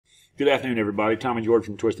Good afternoon, everybody. Tom and George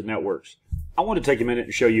from Twisted Networks. I want to take a minute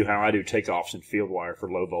and show you how I do takeoffs in Fieldwire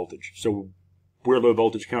for low voltage. So we're a low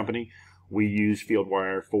voltage company. We use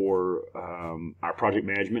Fieldwire for our project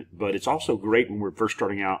management, but it's also great when we're first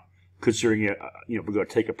starting out, considering it, we're going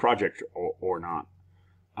to take a project or not,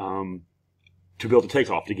 to build a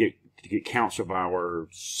takeoff to get counts of our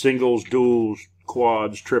singles, duals,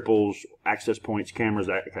 quads, triples, access points, cameras,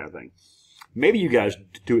 that kind of thing. Maybe you guys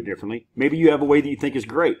do it differently. Maybe you have a way that you think is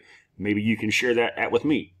great. Maybe you can share that with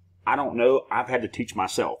me. I don't know. I've had to teach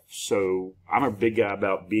myself. So I'm a big guy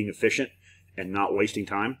about being efficient and not wasting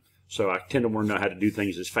time. So I tend to want to know how to do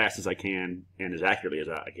things as fast as I can and as accurately as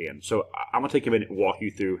I can. So I'm going to take a minute and walk you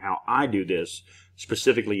through how I do this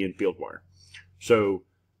specifically in Fieldwire. So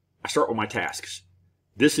I start with my tasks.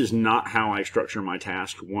 This is not how I structure my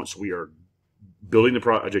task once we are building the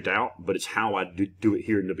project out, but it's how I do it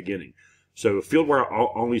here in the beginning. So Fieldwire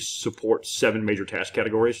only supports 7 major task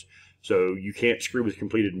categories. So you can't screw with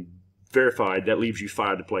completed and verified. That leaves you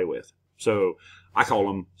 5 to play with. So I call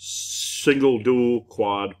them single, dual,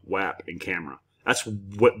 quad, WAP, and camera. That's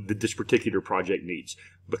what this particular project needs,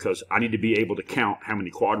 because I need to be able to count how many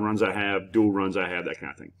quad runs I have, dual runs I have, that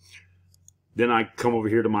kind of thing. Then I come over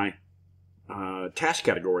here to my task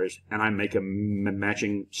categories, and I make a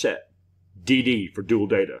matching set. DD for dual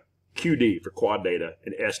data, QD for quad data,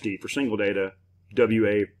 and SD for single data,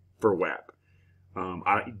 WA for WAP.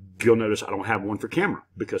 You'll notice I don't have one for camera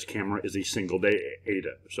because camera is a single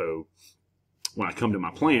data. So when I come to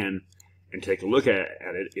my plan and take a look at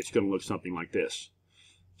it, it's going to look something like this.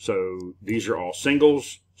 So these are all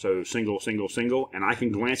singles. So single, single, single. And I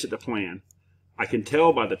can glance at the plan. I can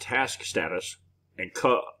tell by the task status and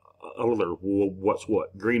color what's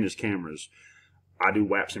what. Green is cameras. I do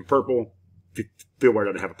WAPs in purple. Fieldwire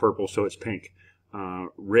doesn't have a purple, so it's pink.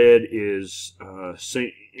 Red is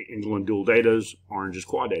single and dual datas. Orange is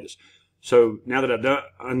quad datas. So now that I've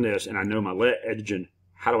done this and I know my legend,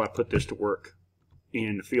 how do I put this to work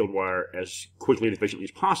in Fieldwire as quickly and efficiently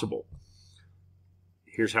as possible?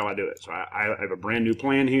 Here's how I do it. So I have a brand new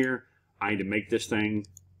plan here. I need to make this thing.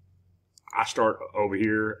 I start over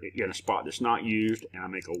here in a spot that's not used, and I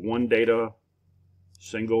make a 1 data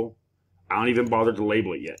single. I don't even bother to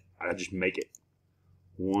label it yet. I just make it.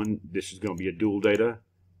 This is going to be a dual data.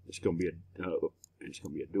 It's going to be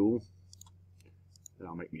a dual. Then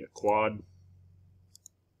I'll make me a quad.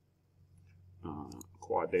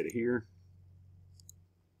 Quad data here.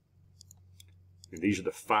 And these are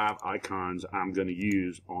the 5 icons I'm going to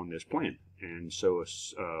use on this plan. And so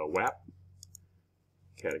it's WAP,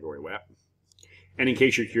 category WAP. And in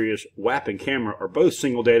case you're curious, WAP and camera are both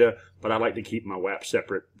single data, but I like to keep my WAP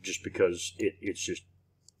separate just because it's just,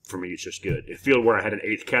 for me, it's just good. If Fieldwire I had an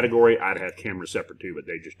 8th category, I'd have camera separate too, but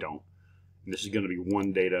they just don't. And this is going to be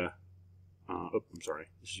 1 data. I'm sorry.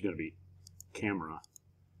 This is going to be camera,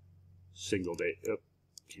 single data.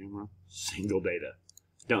 Camera, single data.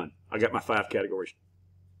 Done. I got my 5 categories.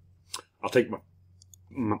 I'll take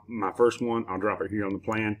my first one. I'll drop it here on the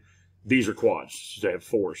plan. These are quads. So they have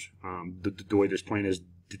 4s. The way this plan is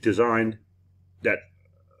designed, that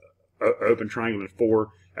open triangle and 4,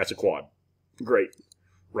 that's a quad. Great.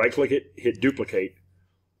 Right click it, hit duplicate.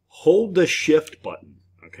 Hold the shift button,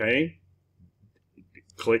 okay?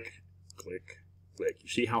 Click, click, click. You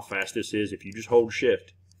see how fast this is? If you just hold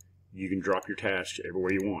shift, you can drop your tasks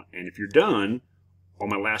everywhere you want. And if you're done, on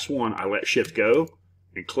my last one, I let shift go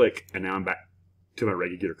and click, and now I'm back to my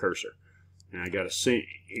regular cursor. And I got a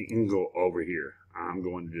single over here. I'm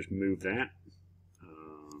going to just move that.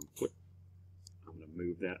 Click. I'm going to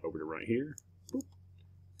move that over to right here. Boop.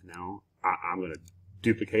 Now I'm going to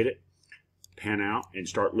duplicate it, pan out, and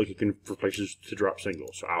start looking for places to drop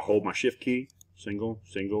singles. So I'll hold my shift key, single,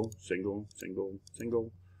 single, single, single,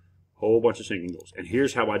 single, whole bunch of singles. And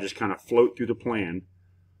here's how I just kind of float through the plan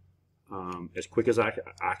as quick as I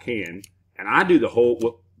can. And I do the whole,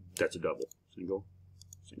 whoop, that's a double, single,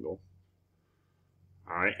 single.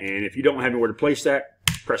 All right, and if you don't have anywhere to place that,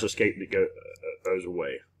 press escape and it goes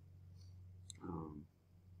away.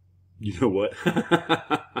 You know what?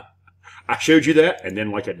 I showed you that, and then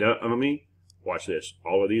like a dummy, watch this.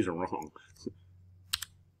 All of these are wrong.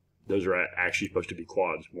 Those are actually supposed to be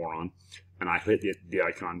quads, moron. And I hit the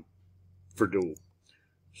icon for dual.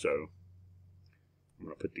 So I'm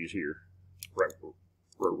going to put these here right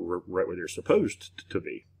where they're supposed to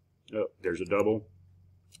be. Oh, there's a double.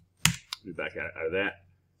 Move back out of that.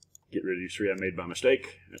 Get rid of these 3 I made by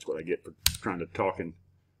mistake. That's what I get for trying to talk and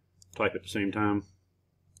type at the same time.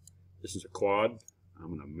 This is a quad.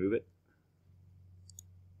 I'm going to move it.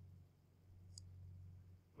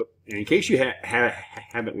 And in case you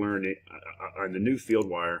haven't learned it, on the new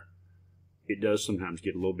Fieldwire, it does sometimes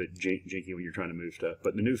get a little bit janky when you're trying to move stuff.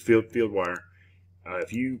 But the new Fieldwire,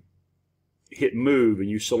 if you hit move and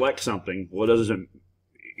you select something, well,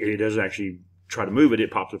 it doesn't actually try to move it.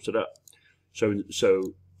 It pops it up.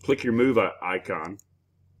 So click your move icon,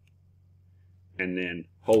 and then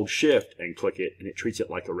hold shift and click it, and it treats it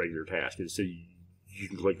like a regular task. And so you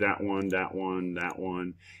can click that one, that one, that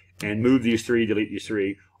one, and move these three, delete these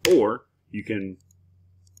three, or you can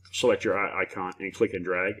select your icon and click and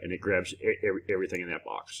drag, and it grabs everything in that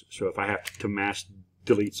box. So if I have to mass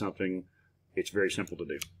delete something, it's very simple to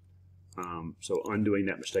do. So undoing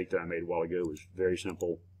that mistake that I made a while ago was very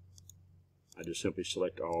simple. I just simply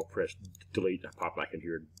select all, press delete, I pop back in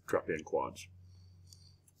here and drop in quads.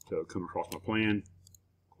 So come across my plan,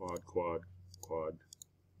 quad, quad, quad.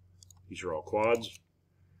 These are all quads.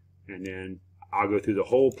 And then I'll go through the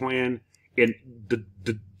whole plan. And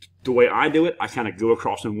the way I do it, I kind of go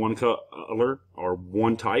across in one color or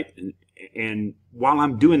one type. And while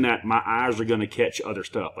I'm doing that, my eyes are going to catch other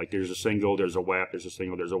stuff. Like there's a single, there's a WAP, there's a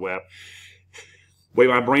single, there's a WAP. The way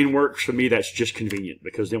my brain works, for me, that's just convenient.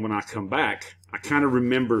 Because then when I come back, I kind of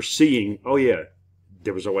remember seeing, oh yeah,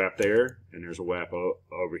 there was a WAP there, and there's a WAP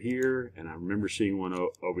over here, and I remember seeing one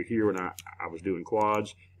over here when I was doing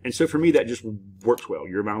quads. And so for me, that just works well.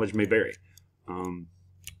 Your mileage may vary.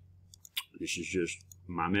 This is just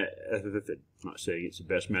my method. I'm not saying it's the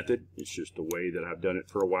best method. It's just the way that I've done it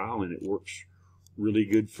for a while, and it works really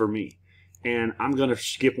good for me. And I'm going to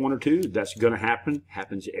skip one or two. That's going to happen.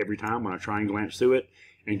 Happens every time when I try and glance through it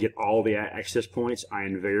and get all the access points. I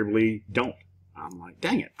invariably don't. I'm like,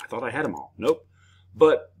 dang it, I thought I had them all. Nope.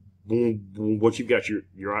 But once you've got your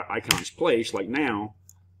icons placed, like now,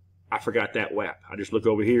 I forgot that WAP. I just look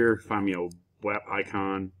over here, find me a WAP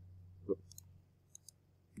icon,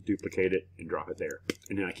 duplicate it, and drop it there.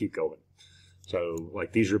 And then I keep going. So,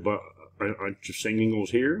 like these are a bunch of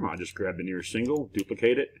singles here. I just grab the nearest single,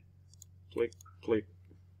 duplicate it, click, click.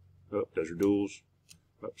 Oh, those are duals.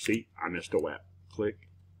 Oh, see, I missed a WAP. Click,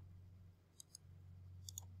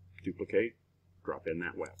 duplicate, drop in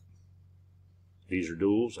that WAP. These are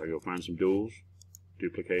duals. I go find some duals,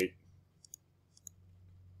 duplicate.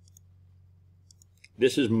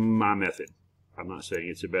 This is my method. I'm not saying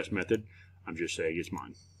it's the best method. I'm just saying it's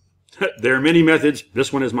mine. There are many methods.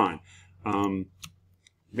 This one is mine.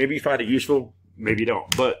 Maybe you find it useful. Maybe you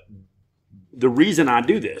don't. But the reason I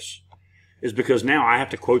do this is because now I have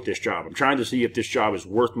to quote this job. I'm trying to see if this job is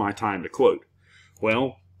worth my time to quote.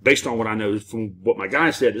 Well, based on what I know from what my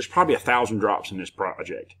guy said, there's probably 1,000 drops in this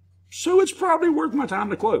project. So it's probably worth my time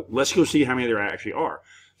to quote. Let's go see how many there actually are.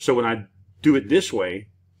 So when I do it this way,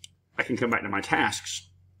 I can come back to my tasks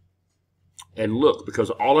and look, because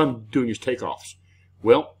all I'm doing is takeoffs.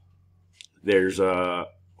 Well, there's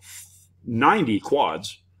 90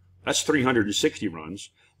 quads. That's 360 runs.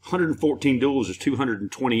 114 duals is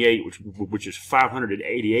 228, which is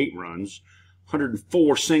 588 runs.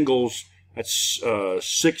 104 singles, that's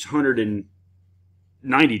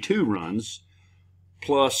 692 runs.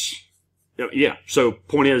 Plus, yeah, so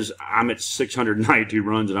point is, I'm at 692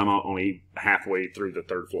 runs, and I'm only halfway through the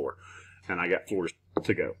third floor, and I got floors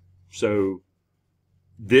to go. So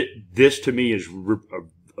this to me is a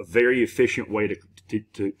very efficient way to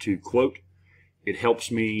quote. It helps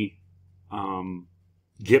me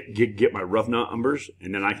get my rough numbers,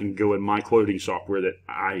 and then I can go in my quoting software that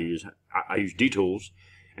I use. I use DTools,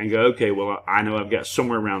 and go, okay, well, I know I've got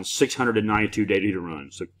somewhere around 692 daily to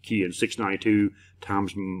run. So key in 692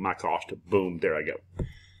 times my cost. Boom, there I go.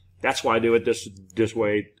 That's why I do it this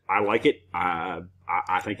way. I like it. I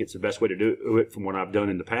think it's the best way to do it from what I've done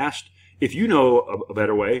in the past. If you know a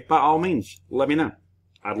better way, by all means, let me know.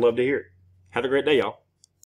 I'd love to hear it. Have a great day, y'all.